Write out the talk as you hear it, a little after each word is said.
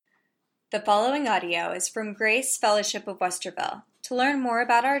The following audio is from Grace Fellowship of Westerville. To learn more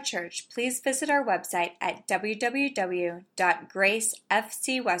about our church, please visit our website at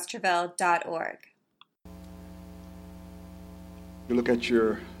www.gracefcwesterville.org. You look at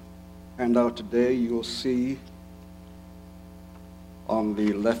your handout today, you'll see on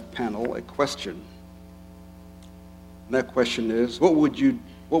the left panel a question. And that question is, what would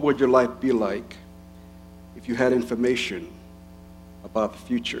your life be like if you had information about the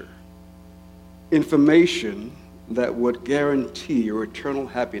future? Information that would guarantee your eternal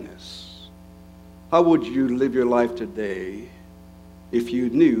happiness. How would you live your life today if you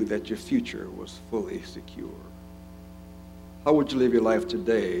knew that your future was fully secure? How would you live your life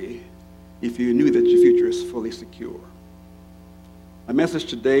today if you knew that your future is fully secure? My message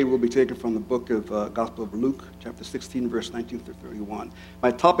today will be taken from the book of Gospel of Luke, chapter 16, verse 19 through 31.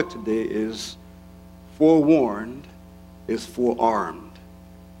 My topic today is Forewarned is Forearmed.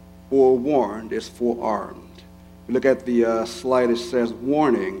 Forewarned is forearmed. If you look at the slide, it says,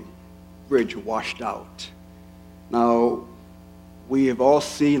 warning, bridge washed out. Now, we have all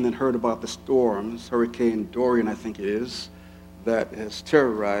seen and heard about the storms, Hurricane Dorian, I think it is, that has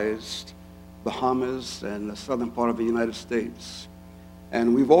terrorized Bahamas and the southern part of the United States.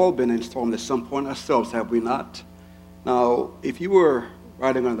 And we've all been in storm at some point ourselves, have we not? Now, if you were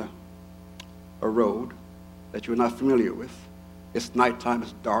riding on a road that you're not familiar with, it's nighttime,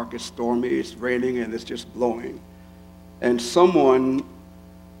 it's dark, it's stormy, it's raining, and it's just blowing. And someone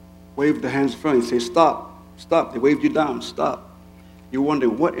waved their hands in front of you and say, stop, stop. They waved you down, stop. You're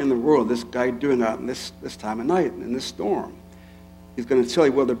wondering, what in the world is this guy doing out in this time of night, in this storm? He's going to tell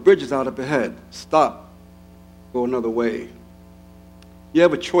you, well, the bridge is out up ahead. Stop. Go another way. You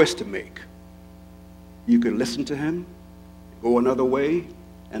have a choice to make. You can listen to him, go another way,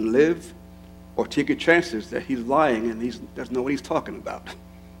 and live, or take your chances that he's lying and he doesn't know what he's talking about,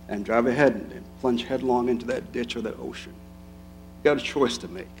 and drive ahead and plunge headlong into that ditch or that ocean. You got a choice to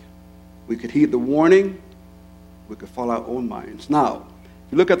make. We could heed the warning. We could follow our own minds. Now,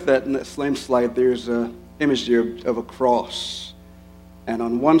 if you look at that same slide, there's an image there of a cross. And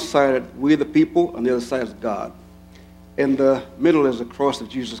on one side, we the people, on the other side is God. In the middle is the cross of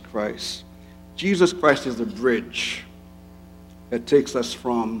Jesus Christ. Jesus Christ is the bridge that takes us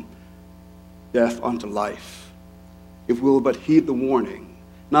from death unto life, if we will but heed the warning.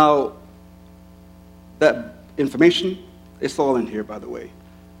 Now, that information, it's all in here, by the way.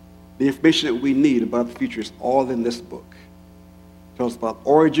 The information that we need about the future is all in this book. It tells us about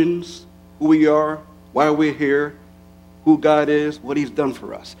origins, who we are, why we're here, who God is, what he's done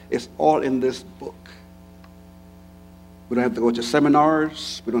for us. It's all in this book. We don't have to go to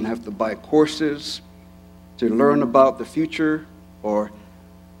seminars. We don't have to buy courses to learn about the future, or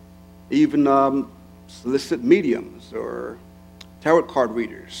even solicit mediums or tarot card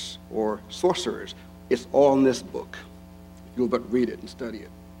readers or sorcerers. It's all in this book, if you'll but read it and study it.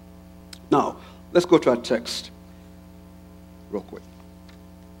 Now, let's go to our text real quick.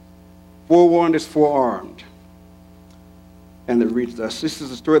 Forewarned is forearmed. And it reads thus. This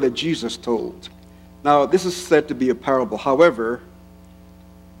is a story that Jesus told. Now, this is said to be a parable. However,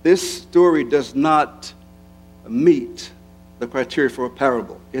 this story does not meet the criteria for a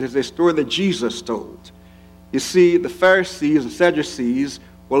parable. It is a story that Jesus told. You see, the Pharisees and Sadducees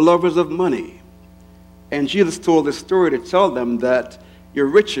were lovers of money. And Jesus told this story to tell them that your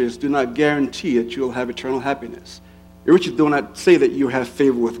riches do not guarantee that you'll have eternal happiness. Your riches do not say that you have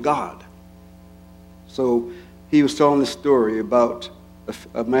favor with God. So he was telling this story about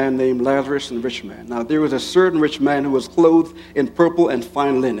a man named Lazarus and a rich man. Now, there was a certain rich man who was clothed in purple and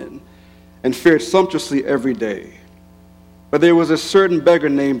fine linen and fared sumptuously every day. But there was a certain beggar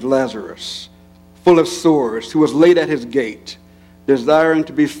named Lazarus, full of sores, who was laid at his gate, desiring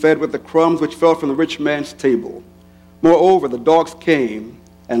to be fed with the crumbs which fell from the rich man's table. Moreover, the dogs came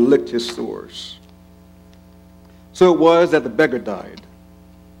and licked his sores. So it was that the beggar died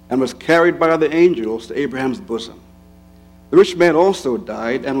and was carried by the angels to Abraham's bosom. The rich man also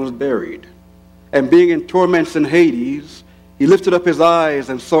died and was buried. And being in torments in Hades, he lifted up his eyes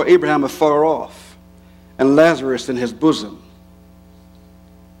and saw Abraham afar off, and Lazarus in his bosom.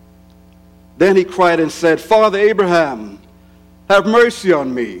 Then he cried and said, Father Abraham, have mercy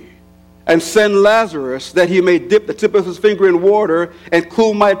on me, and send Lazarus that he may dip the tip of his finger in water and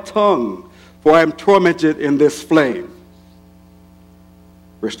cool my tongue, for I am tormented in this flame.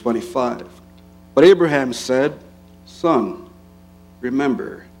 Verse 25. But Abraham said, Son,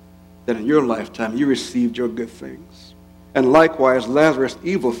 remember that in your lifetime you received your good things, and likewise Lazarus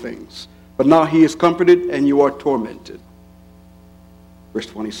evil things. But now he is comforted and you are tormented. Verse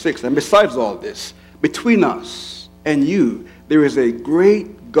 26, and besides all this, between us and you there is a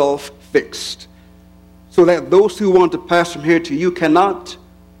great gulf fixed, so that those who want to pass from here to you cannot,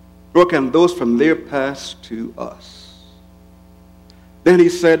 nor can those from there pass to us. Then he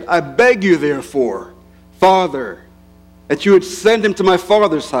said, I beg you, therefore, Father, that you would send him to my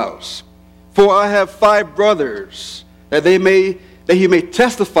father's house, for I have 5 brothers, that he may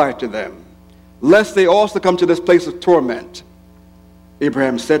testify to them, lest they also come to this place of torment.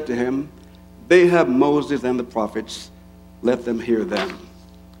 Abraham said to him, they have Moses and the prophets, let them hear them.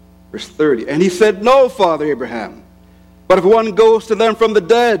 Verse 30, and he said, no, Father Abraham, but if one goes to them from the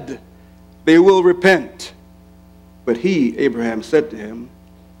dead, they will repent. But he, Abraham, said to him,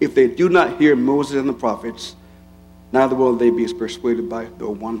 if they do not hear Moses and the prophets, neither will they be persuaded by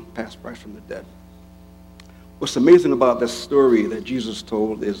though one pass by from the dead. What's amazing about this story that Jesus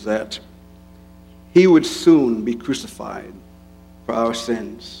told is that he would soon be crucified for our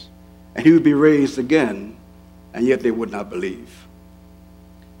sins, and he would be raised again, and yet they would not believe.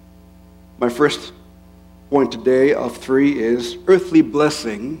 My first point today of 3 is earthly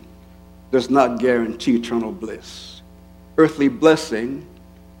blessing does not guarantee eternal bliss. Earthly blessing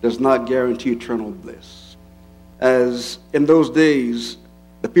does not guarantee eternal bliss. As in those days,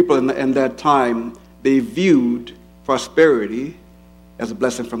 the people in that time, they viewed prosperity as a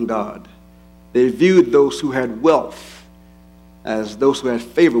blessing from God. They viewed those who had wealth as those who had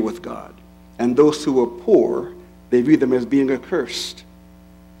favor with God. And those who were poor, they viewed them as being accursed.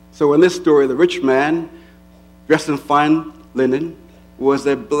 So in this story, the rich man, dressed in fine linen, was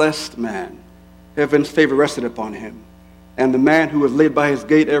a blessed man. Heaven's favor rested upon him. And the man who was laid by his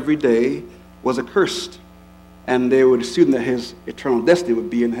gate every day was accursed. And they would assume that his eternal destiny would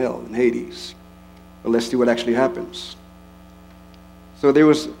be in hell, in Hades. But let's see what actually happens. So there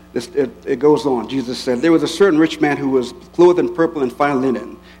was, it goes on. Jesus said, there was a certain rich man who was clothed in purple and fine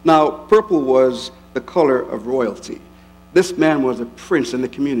linen. Now, purple was the color of royalty. This man was a prince in the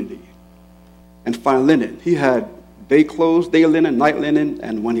community. And fine linen. He had day clothes, day linen, night linen,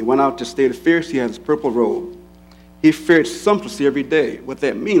 and when he went out to state affairs, he had his purple robe. He fared sumptuously every day. What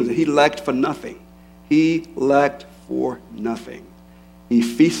that means is that he lacked for nothing. He lacked for nothing. He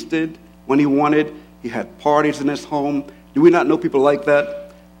feasted when he wanted. He had parties in his home. Do we not know people like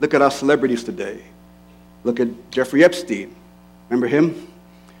that? Look at our celebrities today. Look at Jeffrey Epstein. Remember him?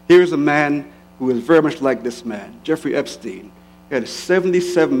 Here's a man who is very much like this man, Jeffrey Epstein. He had a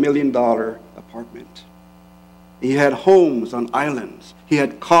 $77 million apartment. He had homes on islands. He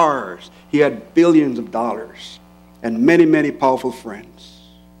had cars. He had billions of dollars and many, many powerful friends.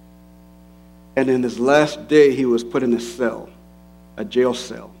 And in his last day, he was put in a cell, a jail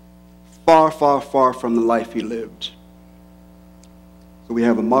cell, far, far, far from the life he lived. So we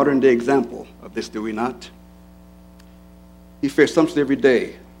have a modern-day example of this, do we not? He faced something every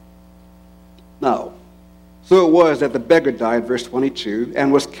day. Now, so it was that the beggar died, verse 22,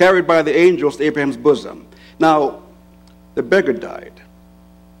 and was carried by the angels to Abraham's bosom. Now, the beggar died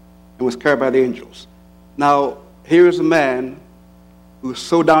and was carried by the angels. Now, here is a man who was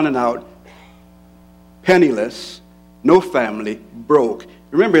so down and out, penniless, no family, broke.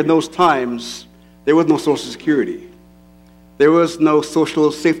 Remember, in those times, there was no Social Security. There was no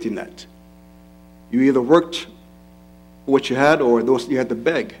social safety net. You either worked for what you had or you had to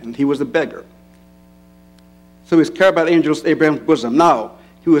beg, and he was a beggar. So he was carried by the angels to Abraham's bosom. Now,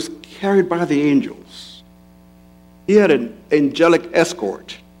 he was carried by the angels. He had an angelic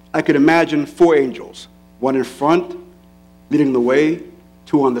escort. I could imagine 4 angels, one in front, leading the way,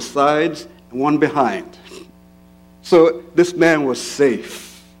 2 on the sides, and 1 behind. So this man was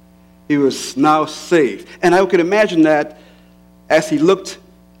safe. He was now safe. And I could imagine that as he looked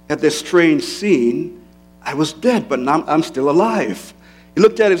at this strange scene, I was dead, but now I'm still alive. He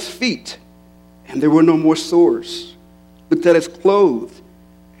looked at his feet, and there were no more sores. Looked at his clothes,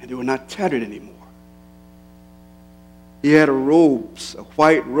 and they were not tattered anymore. He had a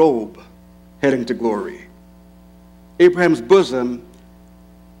white robe, heading to glory. Abraham's bosom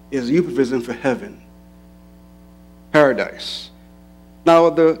is a euphemism for heaven, paradise. Now,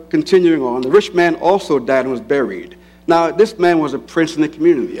 continuing on, the rich man also died and was buried. Now, this man was a prince in the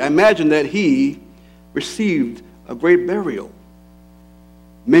community. I imagine that he received a great burial,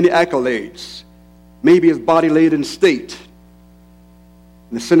 many accolades, maybe his body laid in state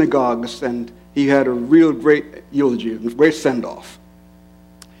in the synagogues, and he had a real great eulogy, a great send-off.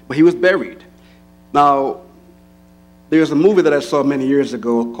 But he was buried. Now, there's a movie that I saw many years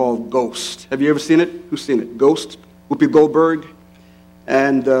ago called Ghost. Have you ever seen it? Who's seen it? Ghost? Whoopi Goldberg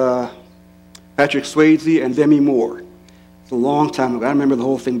and Patrick Swayze and Demi Moore. It's a long time ago. I don't remember the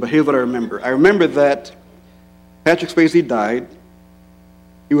whole thing, but here's what I remember. I remember that Patrick Swayze died.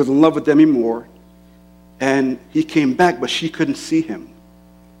 He was in love with Demi Moore, and he came back, but she couldn't see him.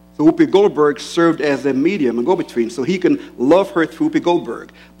 So Whoopi Goldberg served as a medium and go-between so he can love her through Whoopi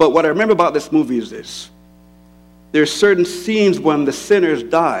Goldberg. But what I remember about this movie is this. There are certain scenes when the sinners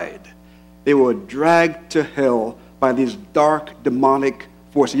died. They were dragged to hell by these dark, demonic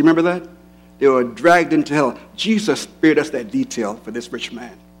forces. You remember that? They were dragged into hell. Jesus spared us that detail for this rich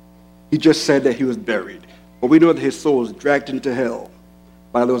man. He just said that he was buried. But we know that his soul was dragged into hell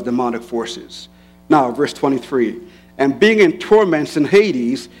by those demonic forces. Now, verse 23. And being in torments in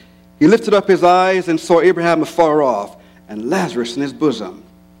Hades, he lifted up his eyes and saw Abraham afar off, and Lazarus in his bosom.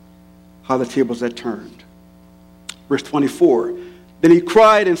 How the tables had turned. Verse 24. Then he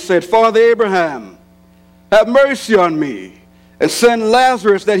cried and said, Father Abraham, have mercy on me, and send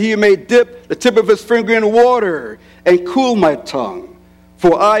Lazarus that he may dip the tip of his finger in water and cool my tongue,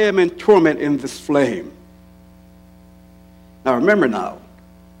 for I am in torment in this flame. Now remember now,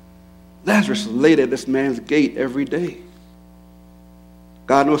 Lazarus laid at this man's gate every day.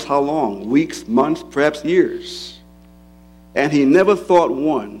 God knows how long, weeks, months, perhaps years. And he never thought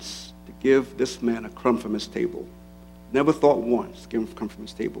once to give this man a crumb from his table. Never thought once to give him a crumb from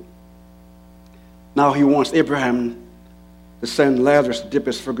his table. Now he wants Abraham to send Lazarus to dip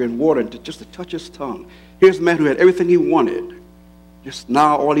his finger in water and just to touch his tongue. Here's a man who had everything he wanted. Just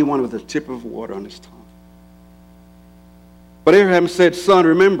now all he wanted was a tip of water on his tongue. But Abraham said, Son,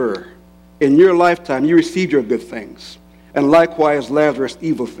 remember, in your lifetime you received your good things, and likewise Lazarus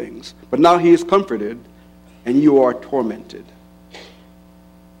evil things. But now he is comforted, and you are tormented.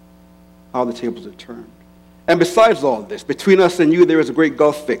 How the tables are turned. And besides all this, between us and you there is a great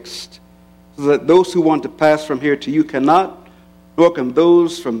gulf fixed, so that those who want to pass from here to you cannot, nor can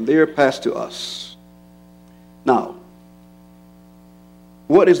those from there pass to us. Now,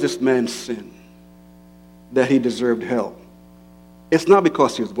 what is this man's sin that he deserved hell? It's not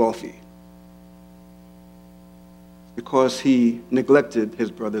because he was wealthy. It's because he neglected his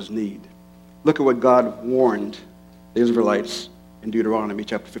brother's need. Look at what God warned the Israelites in Deuteronomy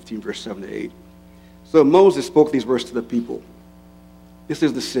chapter 15, verse 7 to 8. So Moses spoke these words to the people. This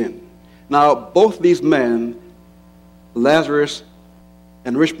is the sin. Now, both these men, Lazarus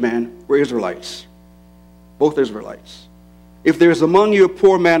and rich man, were Israelites. Both Israelites. If there is among you a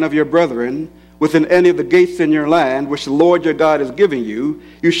poor man of your brethren, within any of the gates in your land, which the Lord your God is giving you,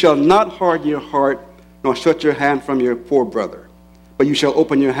 you shall not harden your heart, nor shut your hand from your poor brother. But you shall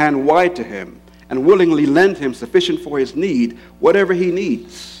open your hand wide to him, and willingly lend him sufficient for his need, whatever he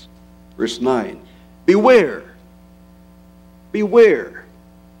needs. Verse 9. Beware,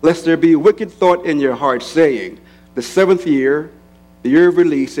 lest there be a wicked thought in your heart, saying, the seventh year, the year of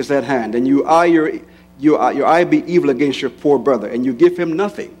release, is at hand, and your eye be evil against your poor brother, and you give him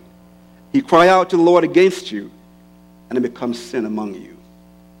nothing. He cry out to the Lord against you, and it becomes sin among you.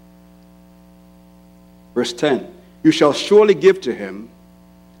 Verse 10, you shall surely give to him,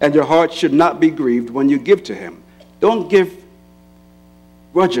 and your heart should not be grieved when you give to him. Don't give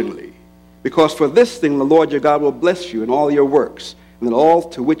grudgingly, because for this thing the Lord your God will bless you in all your works, and in all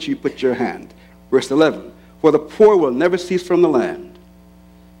to which you put your hand. Verse 11, for the poor will never cease from the land.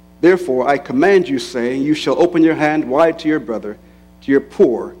 Therefore I command you, saying, you shall open your hand wide to your brother, to your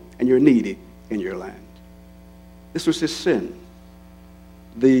poor, and your needy in your land. This was his sin.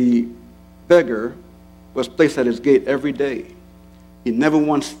 The beggar was placed at his gate every day. He never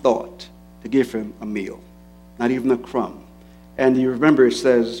once thought to give him a meal, not even a crumb. And you remember it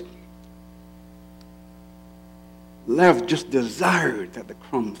says, Lazarus just desired that the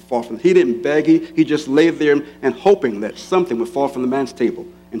crumbs fall from him. He didn't beg, he just lay there and hoping that something would fall from the man's table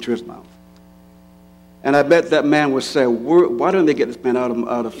into his mouth. And I bet that man would say, why don't they get this man out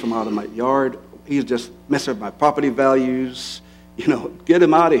of my yard? He's just messing with my property values. Get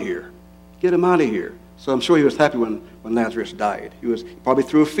him out of here. Get him out of here. So I'm sure he was happy when Lazarus died. He probably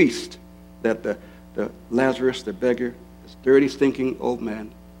threw a feast that the Lazarus, the beggar, this dirty, stinking old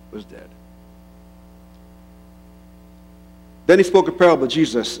man, was dead. Then he spoke a parable of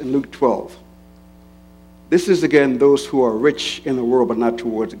Jesus in Luke 12. This is again those who are rich in the world but not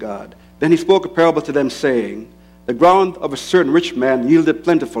towards God. Then he spoke a parable to them, saying, the ground of a certain rich man yielded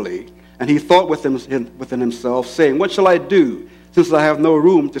plentifully, and he thought within himself, saying, what shall I do, since I have no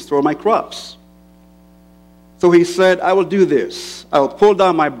room to store my crops? So he said, I will do this. I will pull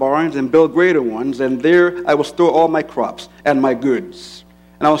down my barns and build greater ones, and there I will store all my crops and my goods.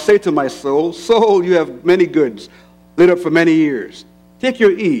 And I will say to my soul, soul, you have many goods, laid up for many years. Take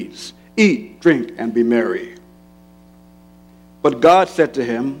your ease, eat, drink, and be merry. But God said to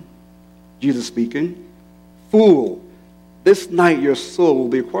him, Jesus speaking, fool, this night your soul will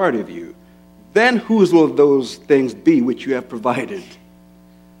be required of you. Then whose will those things be which you have provided?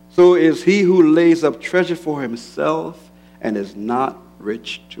 So is he who lays up treasure for himself and is not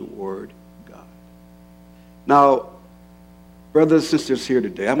rich toward God. Now, brothers and sisters here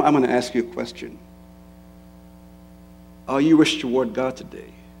today, I'm going to ask you a question. Are you rich toward God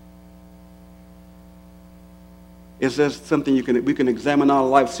today? Is there something we can examine our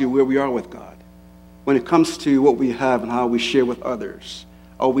life, see where we are with God? When it comes to what we have and how we share with others,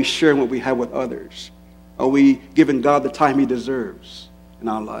 are we sharing what we have with others? Are we giving God the time he deserves in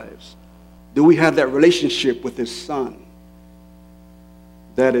our lives? Do we have that relationship with his Son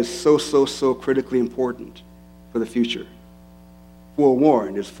that is so critically important for the future?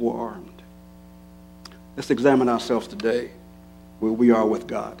 Forewarned is forearmed. Let's examine ourselves today, where we are with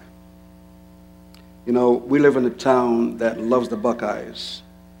God. You know, we live in a town that loves the Buckeyes.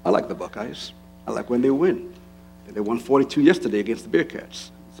 I like the Buckeyes. I like when they win. They won 42 yesterday against the Bearcats.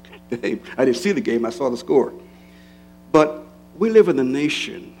 I didn't see the game, I saw the score. But we live in a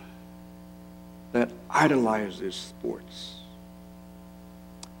nation that idolizes sports.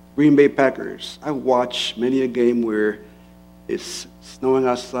 Green Bay Packers. I watch many a game where it's snowing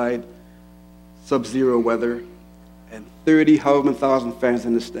outside, sub-zero weather, and 30, however many thousand fans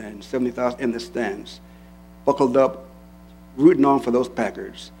in the stands, 70,000 in the stands, buckled up, rooting on for those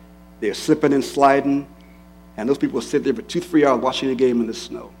Packers. They're slipping and sliding, and those people sit there for 2-3 hours watching the game in the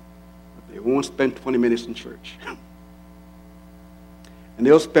snow. But they won't spend 20 minutes in church. And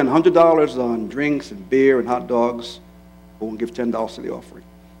they'll spend $100 on drinks and beer and hot dogs, but won't give $10 to the offering.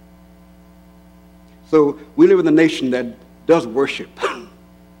 So we live in a nation that does worship.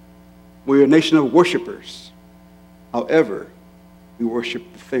 We're a nation of worshipers. However, we worship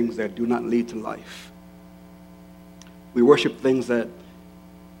the things that do not lead to life. We worship things that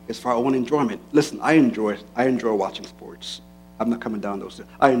is for our own enjoyment. Listen, I enjoy watching sports. I'm not coming down those.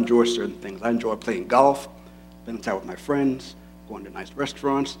 I enjoy certain things. I enjoy playing golf, spending time with my friends, going to nice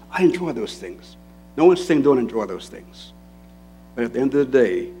restaurants. I enjoy those things. No one's saying don't enjoy those things. But at the end of the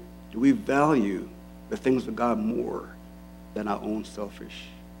day, do we value the things of God more than our own selfish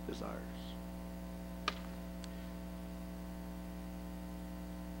desires?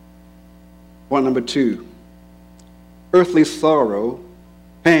 Point number 2, earthly sorrow,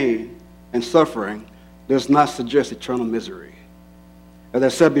 pain, and suffering does not suggest eternal misery. As I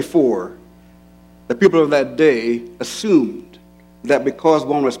said before, the people of that day assumed that because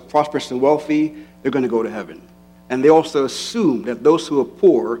one was prosperous and wealthy, they're going to go to heaven. And they also assumed that those who are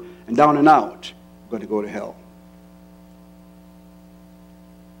poor and down and out are going to go to hell.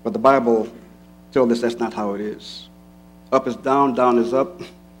 But the Bible tells us that's not how it is. Up is down, down is up.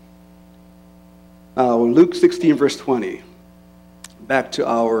 Luke 16, verse 20. Back to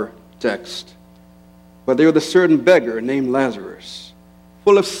our text. But there was a certain beggar named Lazarus,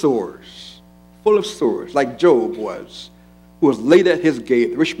 full of sores, like Job was, who was laid at his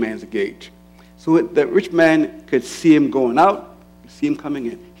gate, the rich man's gate. So the rich man could see him going out, see him coming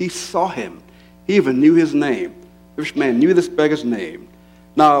in. He saw him. He even knew his name. The rich man knew this beggar's name.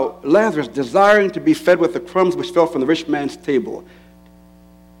 Now, Lazarus, desiring to be fed with the crumbs which fell from the rich man's table,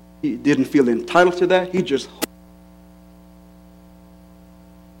 he didn't feel entitled to that. He just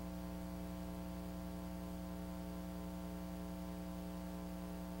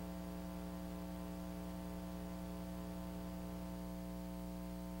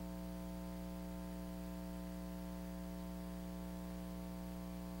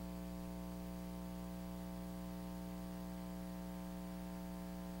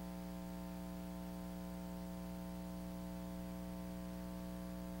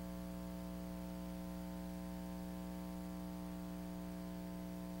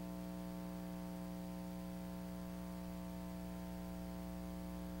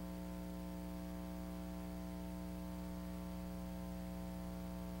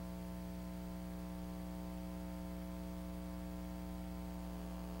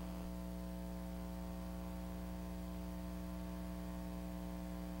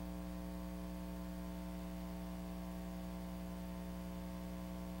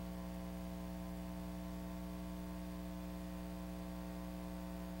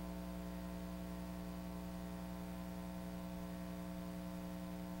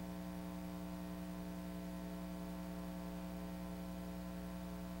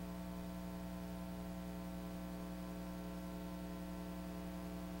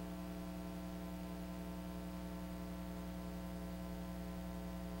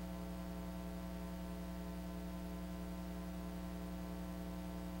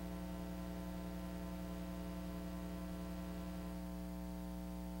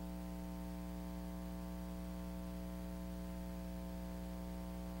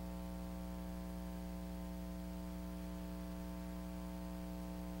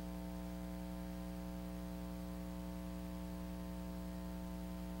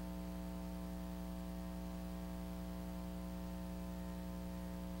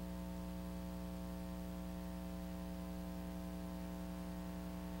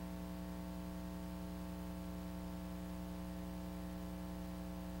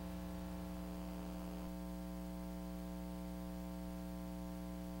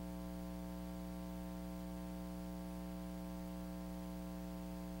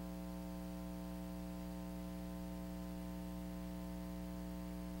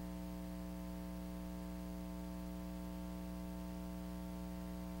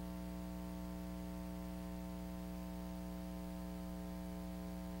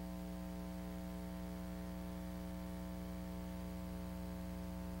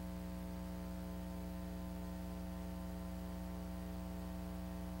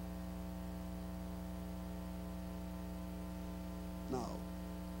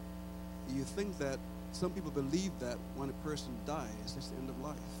you think that some people believe that when a person dies, it's the end of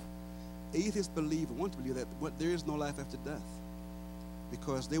life. Atheists believe and want to believe that there is no life after death,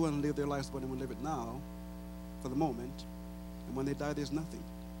 because they want to live their lives when they want to live it now, for the moment, and when they die, there's nothing.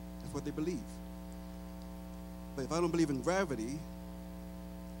 That's what they believe. But if I don't believe in gravity,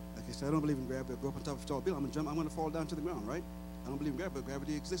 like I said, I don't believe in gravity. I go up on top of a tall building, I'm going to fall down to the ground, right? I don't believe in gravity, but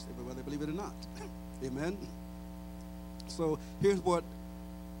gravity exists, whether they believe it or not. Amen? So here's what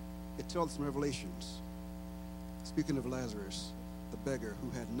it tells us in Revelations. Speaking of Lazarus, the beggar who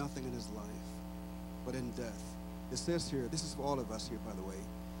had nothing in his life but in death. It says here, this is for all of us here, by the way,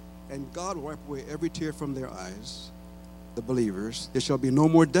 and God will wipe away every tear from their eyes, the believers. There shall be no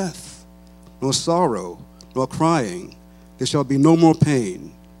more death, no sorrow, nor crying. There shall be no more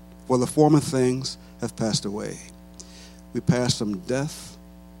pain, for the former things have passed away. We pass from death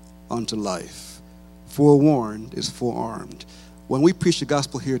unto life. Forewarned is forearmed. When we preach the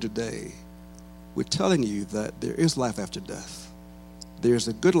gospel here today, we're telling you that there is life after death. There is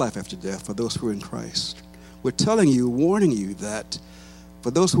a good life after death for those who are in Christ. We're telling you, warning you that for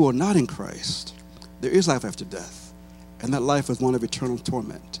those who are not in Christ, there is life after death, and that life is one of eternal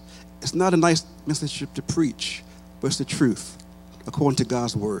torment. It's not a nice message to preach, but it's the truth, according to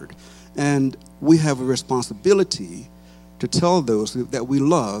God's word. And we have a responsibility to tell those that we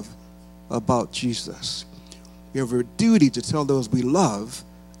love about Jesus. We have a duty to tell those we love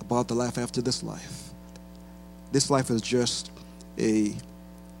about the life after this life. This life is just a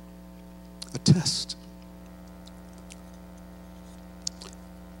test.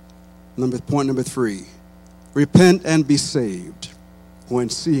 Point number 3, repent and be saved when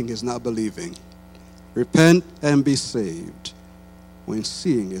seeing is not believing. Repent and be saved when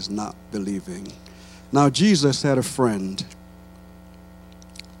seeing is not believing. Now, Jesus had a friend.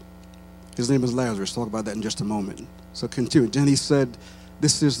 His name is Lazarus. Talk about that in just a moment. So continue. Then he said,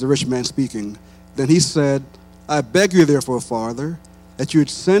 this is the rich man speaking. Then he said, I beg you therefore, Father, that you would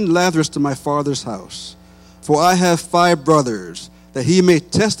send Lazarus to my father's house. For I have 5 brothers, that he may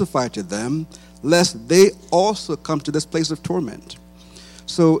testify to them, lest they also come to this place of torment.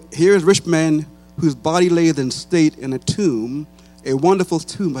 So here is a rich man whose body lay in state in a tomb, a wonderful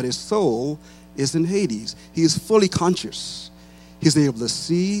tomb, but his soul is in Hades. He is fully conscious. He's able to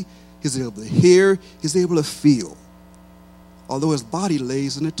see, he's able to hear, he's able to feel, although his body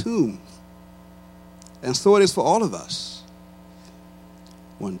lays in a tomb. And so it is for all of us.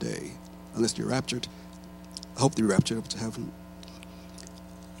 One day, unless you're raptured, I hope you're raptured up to heaven.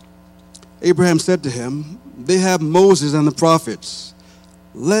 Abraham said to him, they have Moses and the prophets.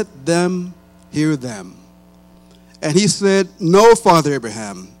 Let them hear them. And he said, no, Father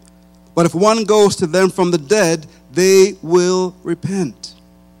Abraham, but if one goes to them from the dead, they will repent.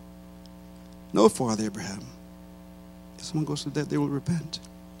 No, Father Abraham, if someone goes to the dead, they will repent.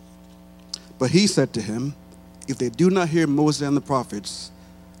 But he said to him, if they do not hear Moses and the prophets,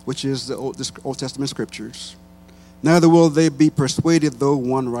 which is the Old Testament scriptures, neither will they be persuaded though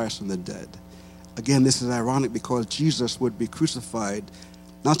one rise from the dead. Again, this is ironic because Jesus would be crucified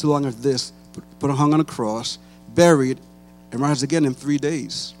not too long after this, hung on a cross, buried, and rise again in 3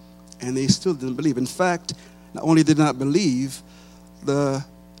 days. And they still didn't believe. In fact, not only did not believe, the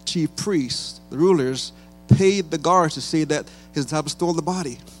chief priests, the rulers, paid the guards to say that his disciples stole the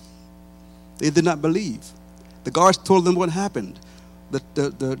body. They did not believe. The guards told them what happened.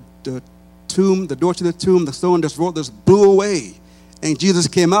 The tomb, the door to the tomb, the stone just rolled, just blew away. And Jesus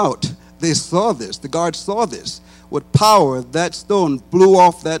came out. They saw this. The guards saw this. With power, that stone blew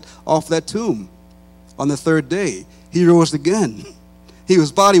off that tomb. On the 3rd day, he rose again.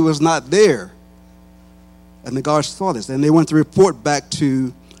 His body was not there. And the guards saw this. And they went to report back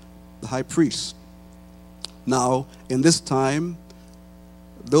to the high priest. Now, in this time,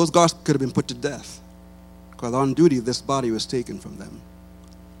 those guards could have been put to death, because on duty, this body was taken from them.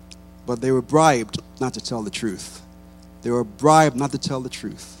 But they were bribed not to tell the truth. They were bribed not to tell the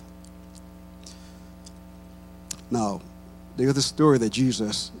truth. Now, there's a story that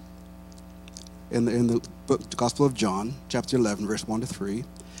Jesus, in the book, the Gospel of John, chapter 11, verse 1 to 3.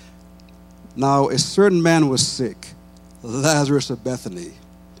 Now, a certain man was sick, Lazarus of Bethany,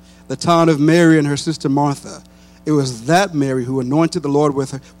 the town of Mary and her sister Martha. It was that Mary who anointed the Lord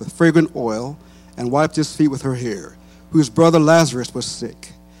with fragrant oil and wiped his feet with her hair, whose brother Lazarus was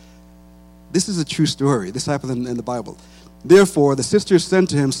sick. This is a true story. This happened in the Bible. Therefore, the sisters sent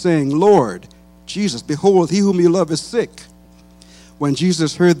to him, saying, Lord, Jesus, behold, he whom you love is sick. When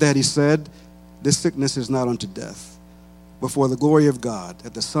Jesus heard that, he said, this sickness is not unto death, but for the glory of God,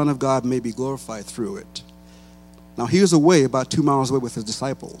 that the Son of God may be glorified through it. Now, he was away about 2 miles away with his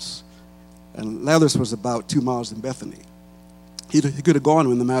disciples, and Lazarus was about 2 miles in Bethany. He could have gone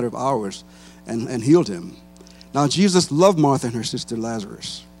in the matter of hours and healed him. Now, Jesus loved Martha and her sister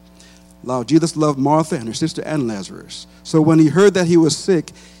Lazarus. Now, Jesus loved Martha and her sister and Lazarus. So when he heard that he was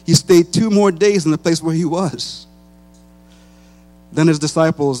sick, he stayed 2 more days in the place where he was. Then his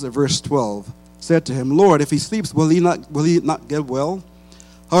disciples, at verse 12, said to him, Lord, if he sleeps, will he not get well?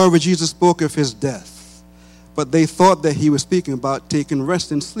 However, Jesus spoke of his death. But they thought that he was speaking about taking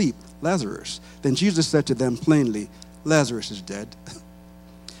rest and sleep, Lazarus. Then Jesus said to them plainly, Lazarus is dead.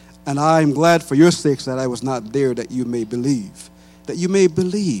 And I am glad for your sakes that I was not there, that you may believe. That you may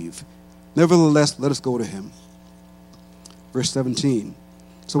believe. Nevertheless, let us go to him. Verse 17.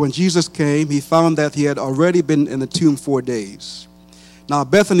 So when Jesus came, he found that he had already been in the tomb 4 days. Now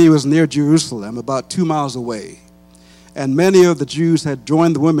Bethany was near Jerusalem, about 2 miles away. And many of the Jews had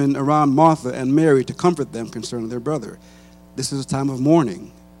joined the women around Martha and Mary to comfort them concerning their brother. This is a time of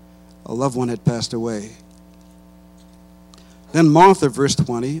mourning. A loved one had passed away. Then Martha, verse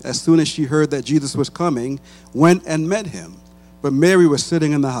 20, as soon as she heard that Jesus was coming, went and met him. But Mary was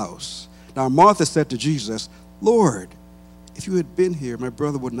sitting in the house. Now Martha said to Jesus, Lord, if you had been here, my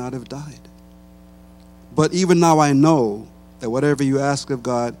brother would not have died. But even now I know that whatever you ask of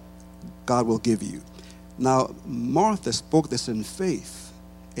God, God will give you. Now Martha spoke this in faith,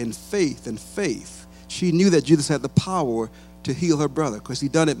 in faith, in faith. She knew that Jesus had the power to heal her brother because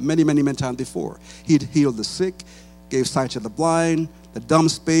he'd done it many, many, many times before. He'd healed the sick, gave sight to the blind, the dumb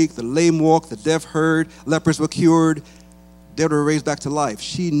spake, the lame walked, the deaf heard, lepers were cured, dead were raised back to life.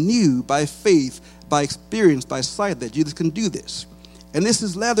 She knew by faith, by experience, by sight that Jesus can do this. And this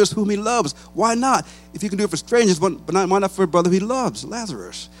is Lazarus whom he loves. Why not? If he can do it for strangers, but why not for a brother he loves,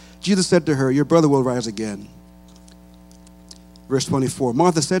 Lazarus? Jesus said to her, your brother will rise again. Verse 24,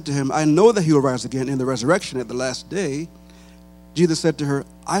 Martha said to him, I know that he will rise again in the resurrection at the last day. Jesus said to her,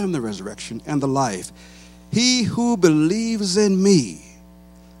 I am the resurrection and the life. He who believes in me,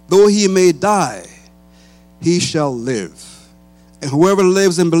 though he may die, he shall live. And whoever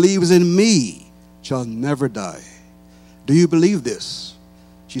lives and believes in me shall never die. Do you believe this?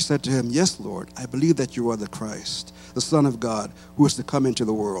 She said to him, yes, Lord, I believe that you are the Christ, the Son of God, who is to come into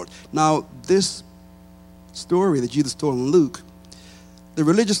the world. Now, this story that Jesus told in Luke, the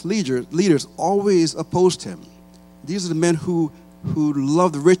religious leaders always opposed him. These are the men who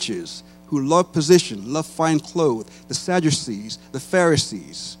loved riches, who loved position, loved fine clothes, the Sadducees, the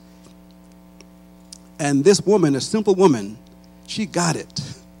Pharisees. And this woman, a simple woman, she got it.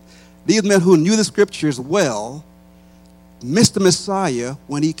 These men who knew the scriptures well missed the Messiah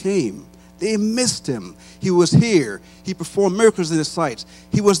when he came. They missed him. He was here. He performed miracles in his sight.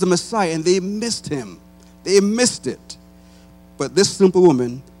 He was the Messiah, and they missed him. They missed it. But this simple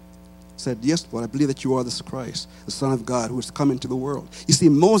woman said, yes, Lord, I believe that you are the Christ, the Son of God, who is to come into the world. You see,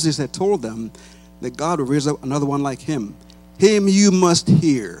 Moses had told them that God would raise up another one like him. Him you must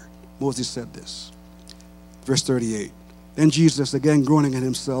hear. Moses said this. Verse 38. Then Jesus, again groaning in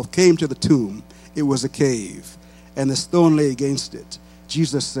himself, came to the tomb. It was a cave, and the stone lay against it.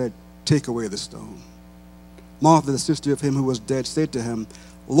 Jesus said, take away the stone. Martha, the sister of him who was dead, said to him,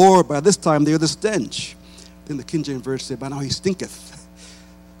 Lord, by this time there is a stench. Then the King James Version said, by now he stinketh,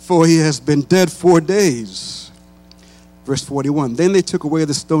 for he has been dead 4 days. Verse 41, then they took away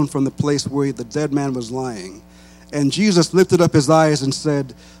the stone from the place where the dead man was lying. And Jesus lifted up his eyes and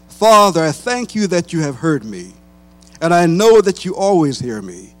said, Father, I thank you that you have heard me, and I know that you always hear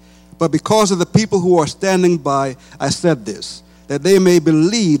me. But because of the people who are standing by, I said this, that they may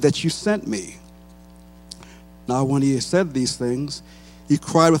believe that you sent me. Now when he had said these things, he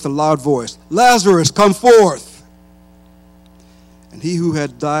cried with a loud voice, Lazarus, come forth. And he who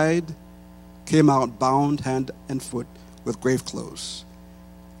had died came out bound hand and foot with grave clothes,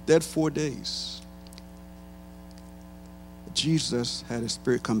 dead 4 days. Jesus had his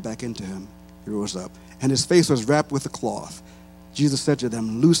spirit come back into him. He rose up, and his face was wrapped with a cloth. Jesus said to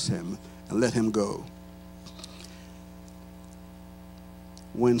them, loose him and let him go.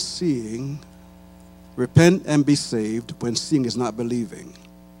 When seeing, repent and be saved. When seeing is not believing.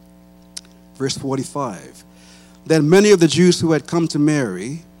 Verse 45. Then many of the Jews who had come to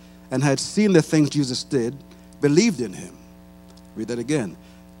Mary and had seen the things Jesus did believed in him. Read that again.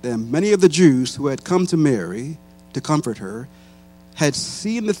 Then many of the Jews who had come to Mary to comfort her had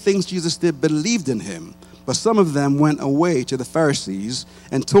seen the things Jesus did, believed in him. But some of them went away to the Pharisees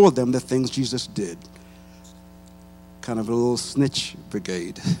and told them the things Jesus did. Kind of a little snitch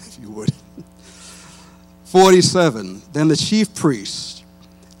brigade, if you would. 47. Then the chief priests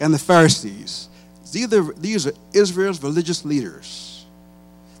and the Pharisees, these are Israel's religious leaders,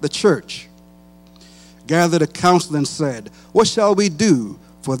 the church, gathered a council and said, what shall we do?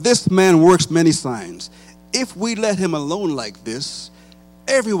 For this man works many signs. if we let him alone like this,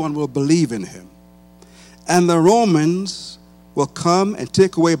 everyone will believe in him. And the Romans will come and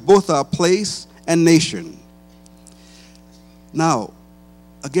take away both our place and nation. Now,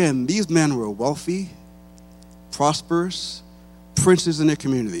 again, these men were wealthy, prosperous, princes in their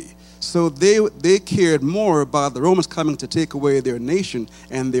community. So they cared more about the Romans coming to take away their nation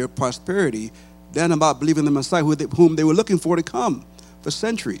and their prosperity than about believing the Messiah whom they were looking for to come for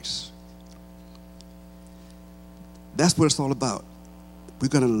centuries. That's what it's all about. We're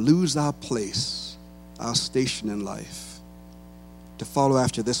going to lose our place, our station in life, to follow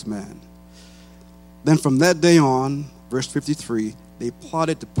after this man. Then from that day on, verse 53, they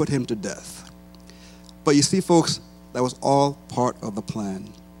plotted to put him to death. But you see, folks, that was all part of the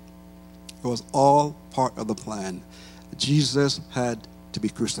plan. It was all part of the plan. Jesus had to be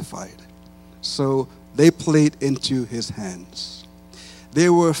crucified. So they played into his hands. They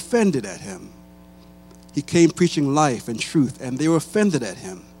were offended at him. He came preaching life and truth, and they were offended at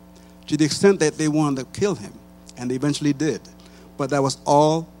him to the extent that they wanted to kill him, and they eventually did. But that was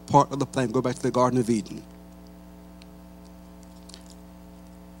all part of the plan. Go back to the Garden of Eden.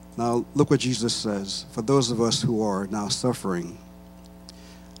 Now, look what Jesus says. For those of us who are now suffering,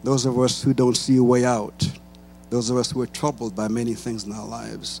 those of us who don't see a way out, those of us who are troubled by many things in our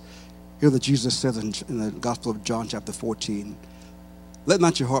lives, hear that Jesus says in the Gospel of John chapter 14, let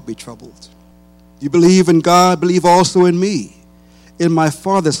not your heart be troubled. You believe in God, believe also in me. In my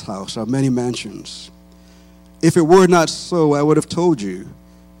Father's house are many mansions. If it were not so, I would have told you,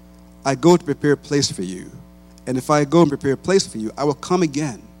 I go to prepare a place for you. And if I go and prepare a place for you, I will come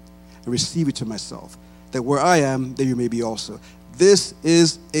again and receive you to myself, that where I am, there you may be also. This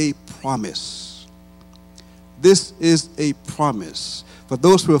is a promise. This is a promise. For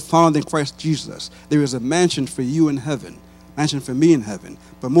those who are found in Christ Jesus, there is a mansion for you in heaven, mansion for me in heaven.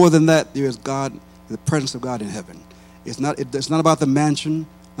 But more than that, there is God, the presence of God in heaven. It's not about the mansion,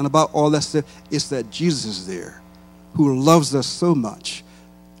 not about all that stuff. It's that Jesus is there, who loves us so much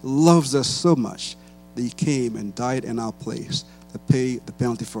that he came and died in our place to pay the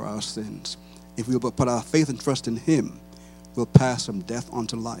penalty for our sins. If we will put our faith and trust in him, we'll pass from death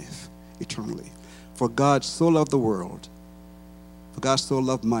unto life eternally. For God so loved the world, for God so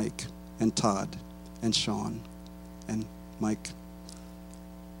loved Mike and Todd and Sean and Mike,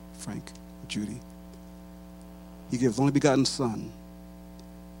 Frank, Judy. He gave his only begotten Son.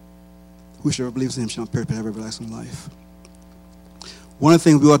 Whosoever believes in him shall not perish but have everlasting life. One of the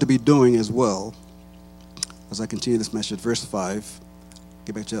things we ought to be doing as well, as I continue this message, verse 5,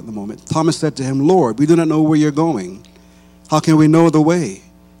 get back to that in a moment. Thomas said to him, Lord, we do not know where you're going. How can we know the way?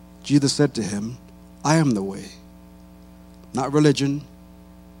 Jesus said to him, I am the way. Not religion,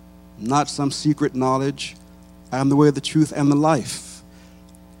 not some secret knowledge. I am the way, the truth, and the life.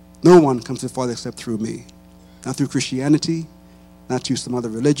 No one comes to the Father except through me. Not through Christianity, not through some other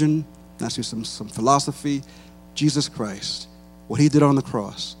religion, not through some philosophy. Jesus Christ, what he did on the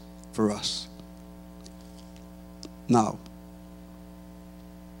cross for us. Now,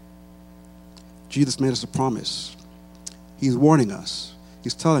 Jesus made us a promise. He's warning us.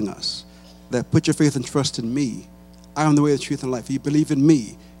 He's telling us that put your faith and trust in me. I am the way, the truth, and life. If you believe in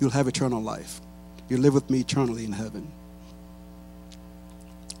me, you'll have eternal life. You'll live with me eternally in heaven.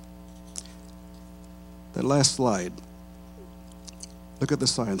 That last slide. Look at the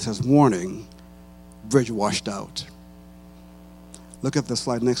sign. It says, warning, bridge washed out. Look at the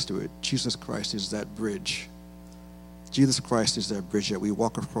slide next to it. Jesus Christ is that bridge. Jesus Christ is that bridge that we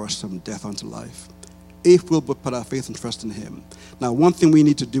walk across from death unto life, if we'll but put our faith and trust in him. Now, one thing we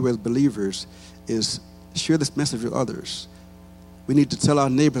need to do as believers is share this message with others. We need to tell our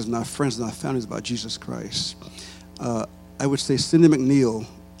neighbors and our friends and our families about Jesus Christ. I would say Cindy McNeil,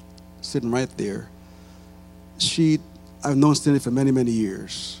 sitting right there, I've known Cindy for many, many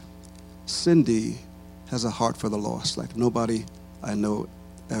years. Cindy has a heart for the lost like nobody I know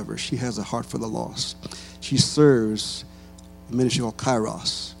ever. She has a heart for the lost. She serves a ministry called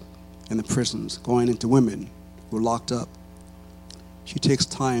Kairos in the prisons, going into women who are locked up. She takes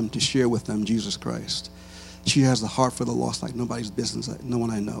time to share with them Jesus Christ. She has a heart for the lost like nobody's business, like no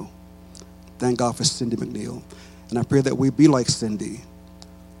one I know. Thank God for Cindy McNeil. And I pray that we be like Cindy,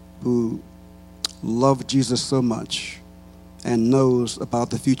 who loved Jesus so much and knows about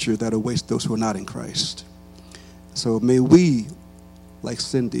the future that awaits those who are not in Christ. So may we, like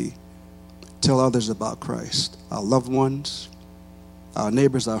Cindy, tell others about Christ, our loved ones, our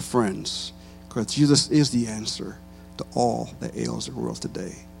neighbors, our friends, because Jesus is the answer to all that ails the world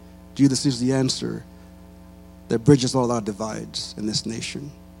today. Jesus is the answer that bridges all our divides in this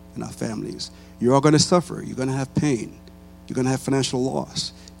nation and our families. You're all going to suffer. You're going to have pain. You're going to have financial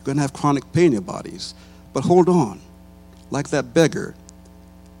loss. You're going to have chronic pain in your bodies. But hold on. Like that beggar,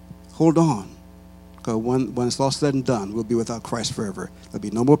 hold on. Because when it's all said and done, we'll be without Christ forever. There'll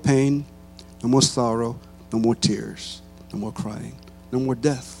be no more pain, no more sorrow, no more tears, no more crying, no more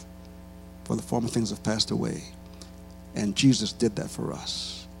death. For the former things have passed away. And Jesus did that for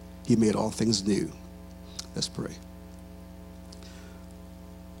us. He made all things new. Let's pray.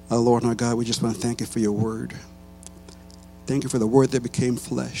 Our Lord and our God, we just want to thank you for your word. Thank you for the word that became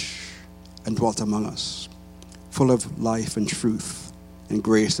flesh and dwelt among us, full of life and truth and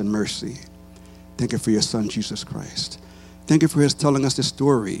grace and mercy. Thank you for your Son, Jesus Christ. Thank you for his telling us this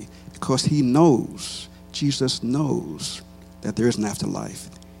story, because he knows, Jesus knows, that there is an afterlife.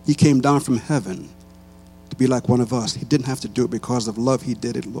 He came down from heaven to be like one of us. He didn't have to do it because of love. He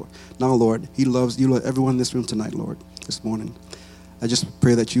did it, Lord. Now, Lord, he loves you, Lord, everyone in this room tonight, Lord, this morning. I just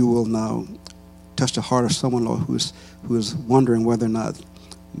pray that you will now touch the heart of someone, Lord, who is wondering whether or not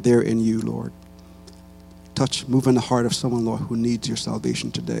they're in you, Lord. Move in the heart of someone, Lord, who needs your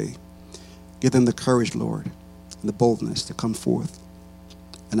salvation today. Give them the courage, Lord, and the boldness to come forth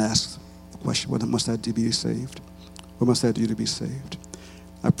and ask the question, what must I do to be saved? What must I do to be saved?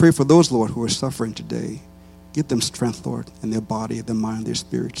 I pray for those, Lord, who are suffering today. Give them strength, Lord, in their body, their mind, their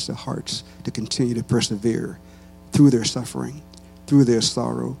spirits, their hearts, to continue to persevere through their suffering, through their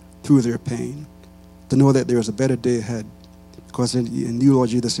sorrow, through their pain, to know that there is a better day ahead, because in you, Lord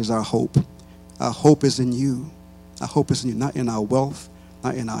Jesus, is our hope. Our hope is in you. Our hope is in you, not in our wealth,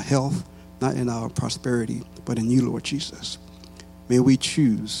 not in our health, not in our prosperity, but in you, Lord Jesus. May we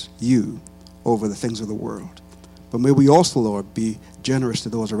choose you over the things of the world. But may we also, Lord, be generous to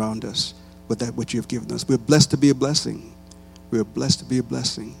those around us with that which you have given us. We're blessed to be a blessing. We're blessed to be a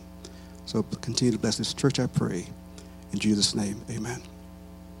blessing. So continue to bless this church, I pray. In Jesus' name, amen.